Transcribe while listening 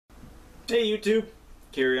Hey YouTube,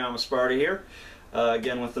 Kiriyama Sparta here,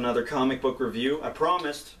 again with another comic book review. I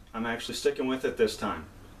promised I'm actually sticking with it this time.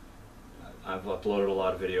 I've uploaded a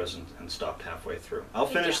lot of videos and stopped halfway through. I'll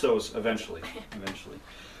finish those eventually.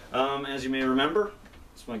 As you may remember,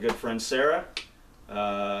 it's my good friend Sarah,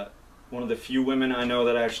 one of the few women I know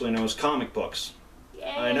that actually knows comic books. Yay.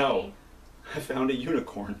 I know. I found a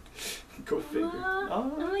unicorn. Go figure.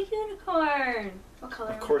 Oh, I'm a unicorn. What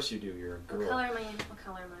color? Of course you do. You're a girl. What color am I? What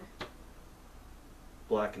color am I?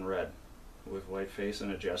 Black and red, with white face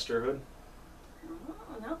and a jester hood.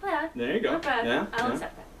 Oh, not bad. There you go. Not bad. Yeah, I'll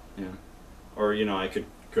accept that. Yeah. Or I could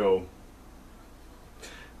go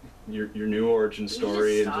your new origin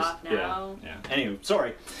story you and stop just now. yeah. Anyway,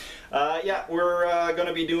 sorry. Yeah, we're going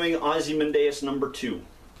to be doing Ozymandias #2.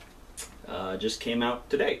 Just came out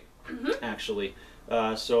today, actually.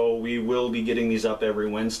 So we will be getting these up every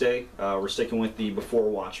Wednesday. We're sticking with the Before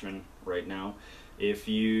Watchmen right now. If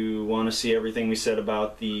you want to see everything we said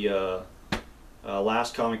about the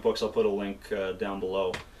last comic books, I'll put a link down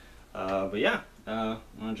below. But yeah, want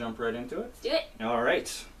to jump right into it? Let's do it. All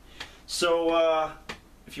right. So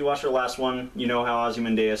if you watched our last one, you know how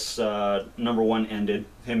Ozymandias #1 ended.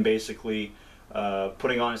 Him basically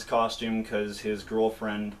putting on his costume because his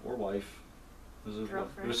girlfriend or wife. It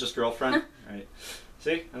was just girlfriend. Right.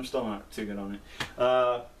 See, I'm still not too good on it.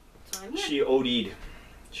 She OD'd.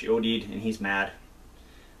 She OD'd, and he's mad.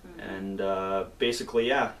 And basically,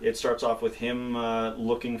 yeah, it starts off with him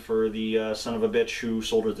looking for the son of a bitch who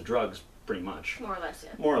sold her the drugs, pretty much. More or less,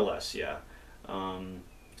 yeah. More or less, yeah. And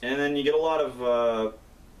then you get a lot of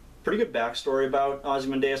pretty good backstory about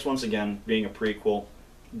Ozymandias, once again, being a prequel.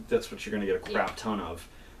 That's what you're going to get a crap ton of.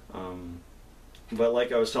 But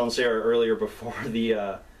like I was telling Sarah earlier before,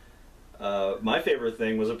 my favorite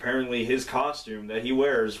thing was apparently his costume that he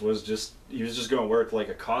wears was just, he was just going to wear it to like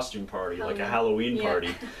a costume party, like a Halloween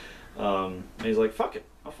party. And he's like, fuck it,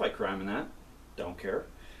 I'll fight crime in that. Don't care.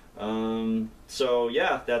 So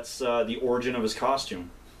yeah, that's the origin of his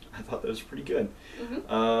costume. I thought that was pretty good.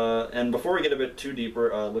 And before we get a bit too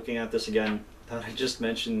deeper, looking at this again, I thought I'd just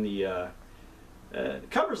mention the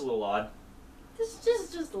cover's a little odd.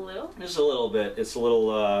 Just a little? Just a little bit. It's a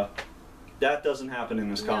little, that doesn't happen in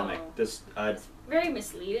this comic. It's very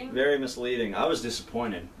misleading. Very misleading. I was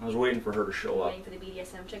disappointed. I was waiting for her to show up. Waiting for the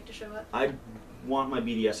BDSM chick to show up? I want my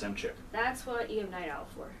BDSM chick. That's what you have Night Owl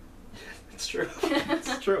for. It's true.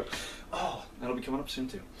 It's true. Oh, that'll be coming up soon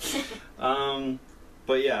too.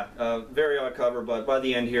 But yeah, very odd cover, but by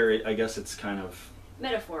the end here, I guess it's kind of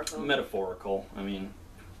metaphorical. Metaphorical. I mean,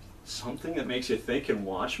 something that makes you think in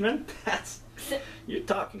Watchmen? That's... You're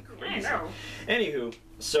talking crazy. I know. Anywho,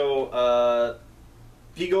 so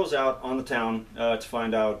he goes out on the town to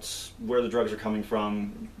find out where the drugs are coming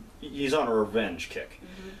from. He's on a revenge kick,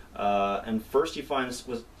 and first he finds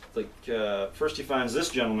this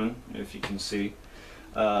gentleman, if you can see.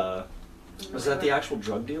 Was that the actual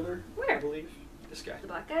drug dealer? Where? I believe this guy. The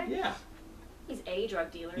black guy? Yeah. He's a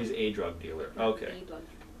drug dealer. He's a drug dealer. Okay. Drug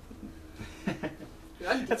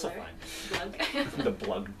That's dealer. fine. The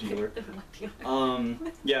plug dealer. The plug dealer.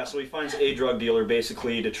 Yeah, so he finds a drug dealer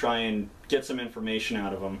basically to try and get some information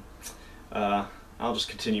out of him. I'll just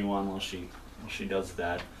continue on while she does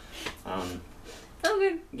that. Oh,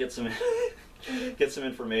 good. Get some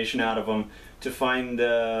information out of him to find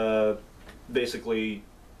basically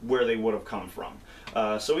where they would have come from.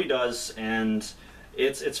 So he does, and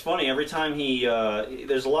it's funny every time he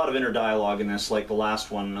there's a lot of inner dialogue in this. Like the last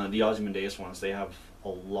one, the Ozymandias ones, they have a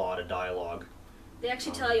lot of dialogue. They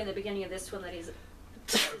actually tell you in the beginning of this one that it's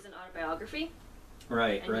an autobiography.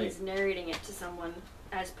 Right, and he's narrating it to someone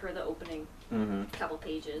as per the opening couple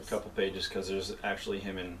pages. Because there's actually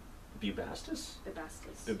him and Bubastis?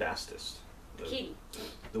 Bubastis. The kitty.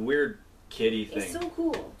 The weird kitty thing. It's so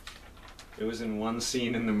cool. It was in one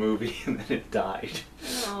scene in the movie and then it died.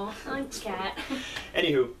 No, I like the cat.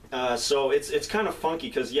 Anywho, so it's kind of funky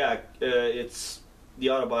because yeah, it's the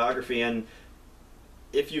autobiography, and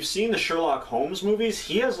if you've seen the Sherlock Holmes movies,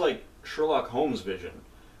 he has like Sherlock Holmes vision,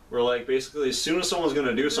 where like basically as soon as someone's going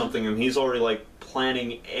to do something, and he's already like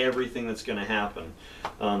planning everything that's going to happen.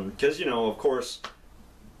 Because you know, of course,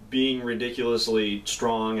 being ridiculously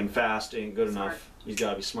strong and fast ain't good enough. He's got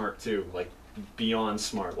to be smart too, like beyond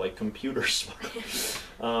smart, like computer smart.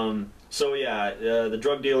 So yeah, the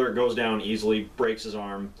drug dealer goes down easily, breaks his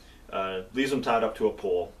arm, leaves him tied up to a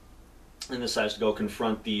pole, and decides to go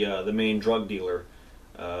confront the main drug dealer.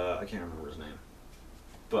 I can't remember his name,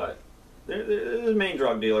 but the main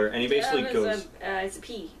drug dealer, and he basically goes. It's a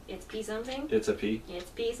P. It's P something. It's a P.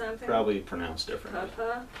 It's P something. Probably pronounced differently.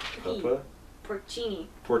 Papa. Papa. Porcini.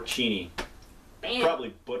 Porcini. Bam.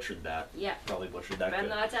 Probably butchered that. Yeah. Probably butchered that. I'm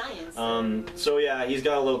not Italian. So yeah, he's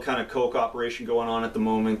got a little kind of coke operation going on at the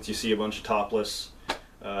moment. You see a bunch of topless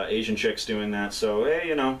Asian chicks doing that. So hey,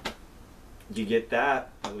 you know, you get that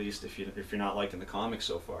at least if you're not liking the comics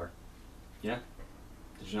so far. Yeah.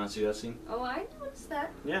 Did you not see that scene? Oh, I noticed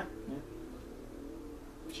that. Yeah.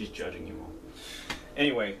 She's judging you all.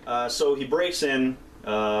 Anyway, so he breaks in.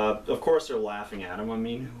 Of course they're laughing at him. I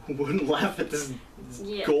mean, who wouldn't laugh at this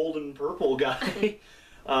golden purple guy?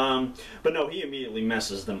 But no, he immediately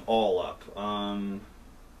messes them all up.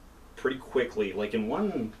 Pretty quickly, like in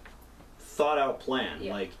one thought out plan.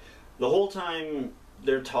 Yeah. Like the whole time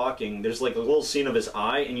they're talking, there's like a little scene of his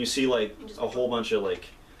eye and you see like a whole bunch of like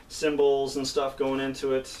symbols and stuff going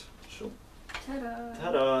into it. Ta-da!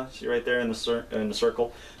 Ta-da! See right there in the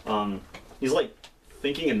circle. He's like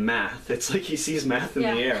thinking in math. It's like he sees math in the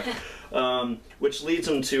air, which leads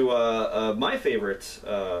him to my favorite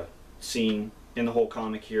scene in the whole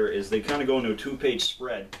comic. Here is they kind of go into a 2-page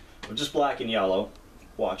spread of just black and yellow.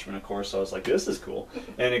 Watchmen, of course. So I was like, this is cool,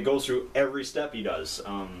 and it goes through every step he does.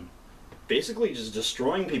 Basically, just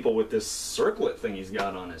destroying people with this circlet thing he's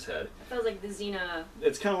got on his head. It feels like the Xena.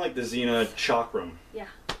 It's kind of like the Xena chakram. Yeah.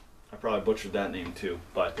 I probably butchered that name too,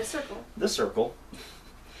 but the circle. The circle.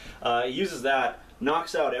 He uses that,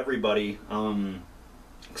 knocks out everybody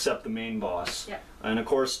except the main boss. Yeah. And of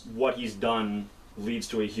course, what he's done leads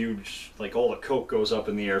to a huge, like all the coke goes up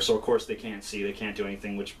in the air, so of course they can't see, they can't do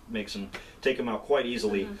anything, which makes him take him out quite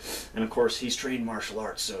easily. And of course, he's trained martial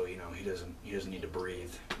arts, so you know he doesn't need to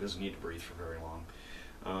breathe. He doesn't need to breathe for very long.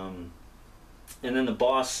 And then the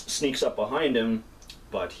boss sneaks up behind him.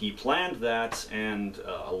 But he planned that, and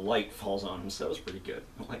a light falls on him, so that was pretty good.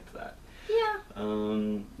 I liked that. Yeah.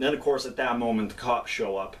 Then, of course, at that moment, the cops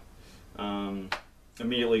show up.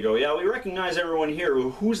 Immediately go, yeah, we recognize everyone here.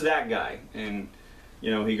 Who's that guy? And,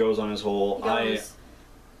 you know, he goes on his whole, he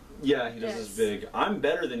does his big, I'm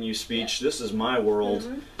better than you speech, this is my world.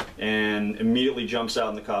 And immediately jumps out,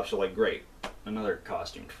 and the cops are like, great, another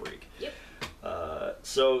costumed freak. Yep.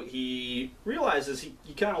 So he realizes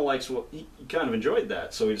he kind of likes he kind of enjoyed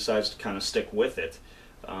that, so he decides to kind of stick with it.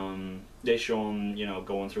 They show him, you know,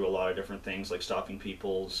 going through a lot of different things like stopping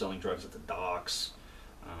people, selling drugs at the docks,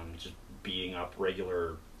 just beating up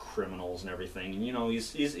regular criminals and everything. And you know,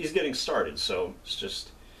 he's getting started, so it's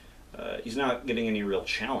just he's not getting any real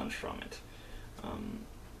challenge from it.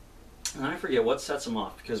 And I forget what sets him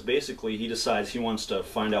off, because basically he decides he wants to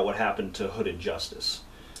find out what happened to Hooded Justice.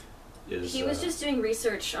 He was just doing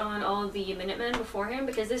research on all of the Minutemen before him,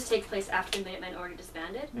 because this takes place after the Minutemen already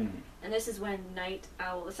disbanded. And this is when Night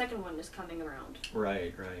Owl, the second one, is coming around.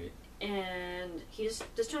 Right. And he's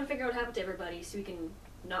just trying to figure out what happened to everybody so he can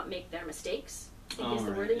not make their mistakes. I think is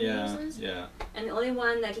the wording he uses. Yeah. And the only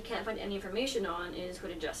one that he can't find any information on is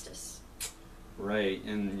Hooded Justice. Right,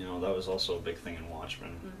 and you know, that was also a big thing in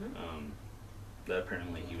Watchmen. That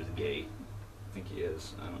apparently he was gay. I think he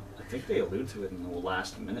is. I think they allude to it in the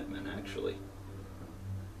last Minutemen, actually.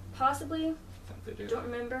 Possibly. I think they do. Don't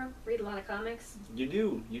remember. Read a lot of comics. You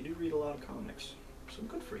do. You do read a lot of comics. So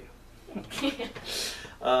good for you.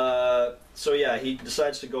 So yeah, he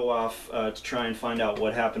decides to go off to try and find out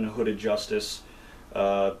what happened to Hooded Justice.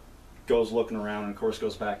 Goes looking around and of course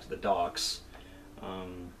goes back to the docks.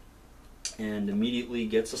 And immediately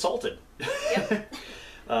gets assaulted. Yep.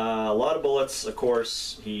 A lot of bullets, of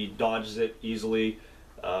course. He dodges it easily.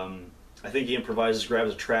 I think he improvises,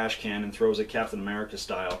 grabs a trash can, and throws it Captain America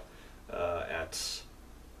style at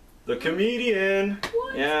the comedian.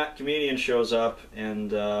 What? Yeah, comedian shows up,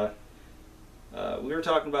 and we were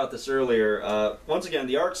talking about this earlier. Once again,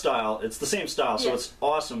 the art style, it's the same style, so it's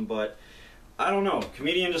awesome, but I don't know.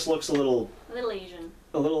 Comedian just looks a little Asian.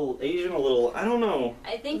 A little Asian, a little, I don't know.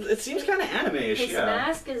 I think it seems kind of anime-ish. His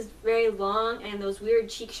mask is very long, and those weird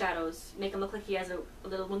cheek shadows make him look like he has a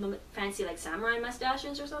little one of them fancy like samurai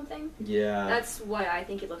mustaches or something. Yeah. That's why I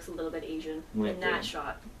think it looks a little bit Asian in that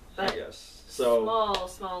shot. But I guess. So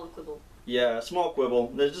small quibble. Yeah, small quibble.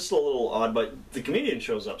 They're just a little odd, but the comedian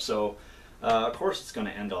shows up, so of course it's going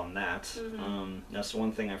to end on that. That's the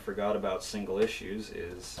one thing I forgot about single issues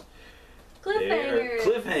is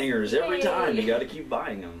cliffhangers every time. You got to keep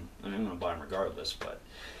buying them. I mean, I'm going to buy them regardless, but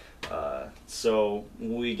so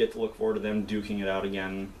we get to look forward to them duking it out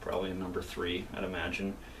again, probably in number 3, I'd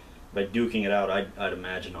imagine. By duking it out, I'd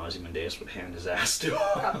imagine Ozymandias would hand his ass to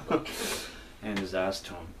him. Hand his ass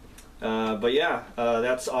to him. But yeah,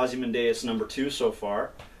 that's Ozymandias number 2 so far.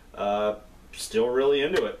 Still really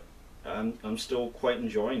into it. I'm still quite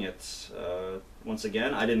enjoying it. Once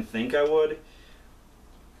again, I didn't think I would.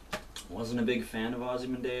 Wasn't a big fan of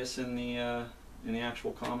Ozymandias in the in the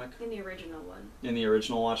actual comic? In the original one. In the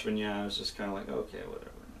original Watchmen, yeah, I was just kind of like, okay,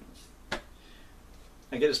 whatever.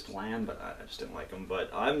 I get his plan, but I just didn't like him.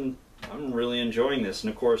 But I'm really enjoying this,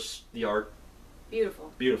 and of course the art.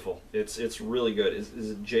 Beautiful. Beautiful. It's really good.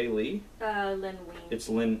 Is it Jay Lee? Len Wein. It's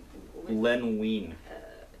Len Wein.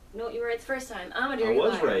 No, you were right the first time. I'm a dirty I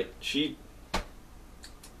was liar. right. She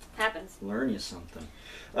happens. Learn you something.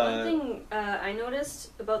 One thing I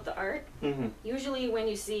noticed about the art, mm-hmm. usually when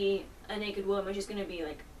you see a naked woman, she's going to be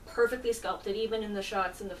like perfectly sculpted, even in the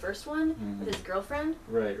shots in the first one mm-hmm. with his girlfriend.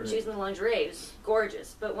 Right. She's in the lingerie. It was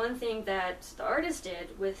gorgeous. But one thing that the artist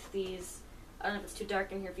did with these, I don't know if it's too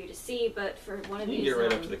dark in here for you to see, but for one of these... You can get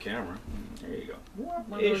right up to the camera. There you go.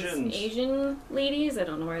 One of those Asian ladies, I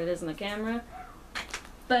don't know where it is in the camera,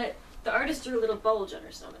 but the artist drew a little bulge on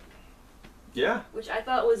her stomach. Yeah. Which I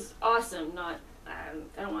thought was awesome. Not,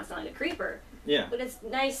 I don't want to sound like a creeper. Yeah. But it's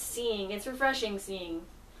nice seeing, it's refreshing seeing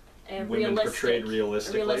a women portrayed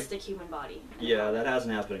realistically. A realistic human body. Yeah, that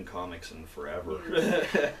hasn't happened in comics in forever.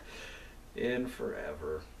 In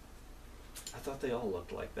forever. I thought they all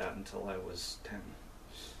looked like that until I was 10.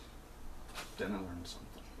 Then I learned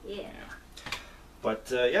something. Yeah.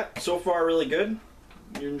 But yeah, so far really good.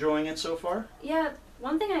 You're enjoying it so far? Yeah.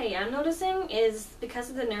 One thing I am noticing is because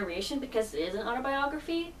of the narration, because it is an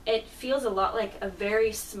autobiography, it feels a lot like a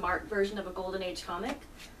very smart version of a Golden Age comic.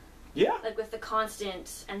 Yeah. Like with the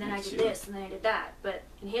constant, and then I did this, and then I did that. But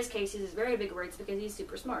in his case, he uses very big words because he's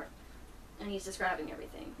super smart. And he's describing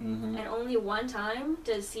everything. Mm-hmm. And only one time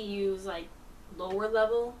does he use, like, lower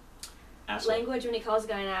level language when he calls a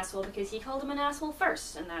guy an asshole, because he called him an asshole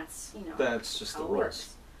first, and that's, you know, that's just the rules.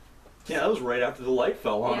 Works. Yeah, that was right after the light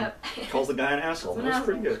fell on him. Calls the guy an asshole. That was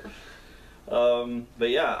pretty good. But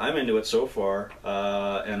yeah, I'm into it so far.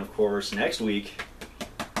 And of course, next week,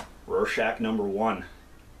 Rorschach #1.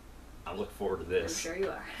 I look forward to this. I'm sure you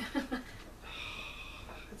are.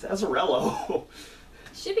 It's Azzarello.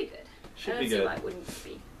 Should be good. Should I be don't see good. why it wouldn't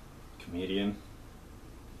be. Comedian.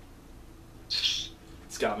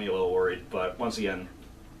 It's got me a little worried, but once again,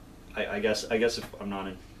 I guess if I'm not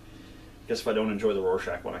in, I guess if I don't enjoy the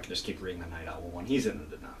Rorschach one, I can just keep reading the Night Owl one. He's in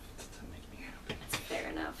it enough to make me happy. That's fair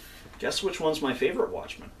enough. Guess which one's my favorite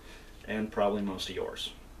Watchman, and probably most of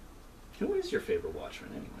yours. Who is your favorite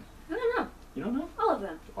Watchman anyway? I don't know. You don't know? All of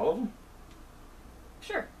them. All of them?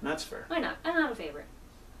 Sure. That's fair. Why not? I don't have a favorite.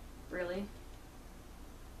 Really.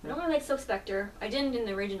 I don't really like Silk Spectre. I didn't in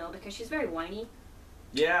the original because she's very whiny.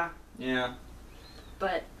 Yeah, yeah.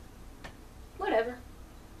 But, whatever.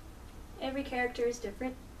 Every character is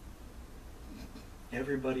different.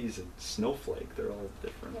 Everybody's a snowflake. They're all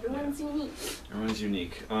different. Everyone's unique. Everyone's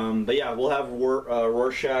unique. But yeah, we'll have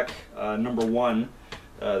Rorschach #1.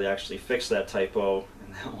 They actually fixed that typo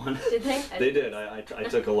in that one. Did they? They did. I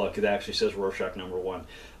took a look. It actually says Rorschach #1.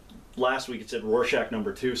 Last week it said Rorschach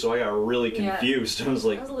 #2, so I got really confused. Yeah. I was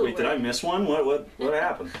like, wait, did I miss one? What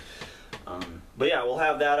happened? But yeah, we'll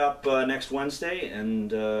have that up next Wednesday,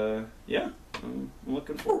 and yeah, I'm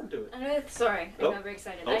looking forward to it. Sorry, I got very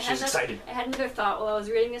excited. Oh, she's excited. I had another thought while I was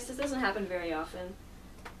reading this. This doesn't happen very often.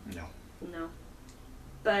 No. No.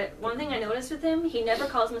 But one thing I noticed with him, he never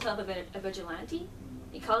calls himself a vigilante.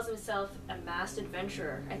 He calls himself a masked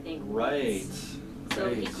adventurer, I think. Right.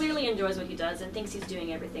 So he clearly enjoys what he does and thinks he's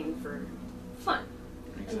doing everything for fun.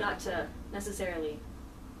 Exactly. And not to necessarily...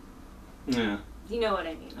 Yeah. You know what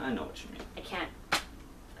I mean. I know what you mean. I can't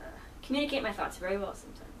communicate my thoughts very well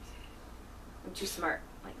sometimes. I'm too smart.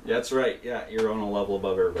 Yeah, that's right. Yeah, you're on a level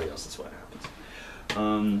above everybody else. That's what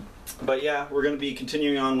happens. But yeah, we're going to be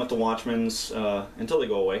continuing on with the Watchmens until they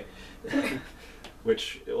go away.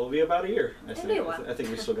 Which it will be about a year, I think. I think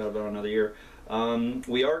we still got about another year.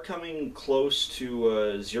 We are coming close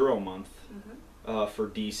to 0 month for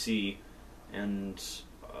DC, and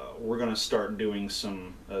we're going to start doing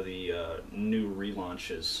some of the new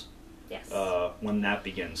relaunches when that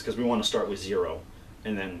begins, because we want to start with 0,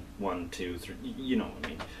 and then 1, 2, 3, you know what I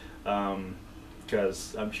mean.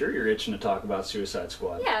 Because I'm sure you're itching to talk about Suicide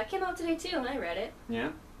Squad. Yeah, it came out today too, and I read it.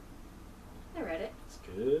 Yeah? I read it. It's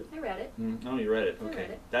good. I read it. Oh, you read it. Okay. I read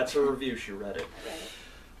it. That's a review. She read it. I read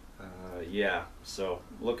it. Yeah, so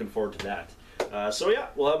looking forward to that. So yeah,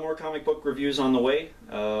 we'll have more comic book reviews on the way.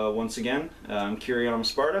 Once again, I'm Curiam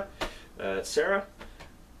Sparta. It's Sarah.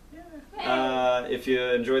 Yeah. If you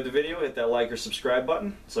enjoyed the video, hit that like or subscribe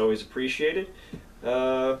button. It's always appreciated.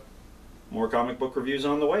 More comic book reviews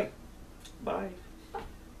on the way. Bye.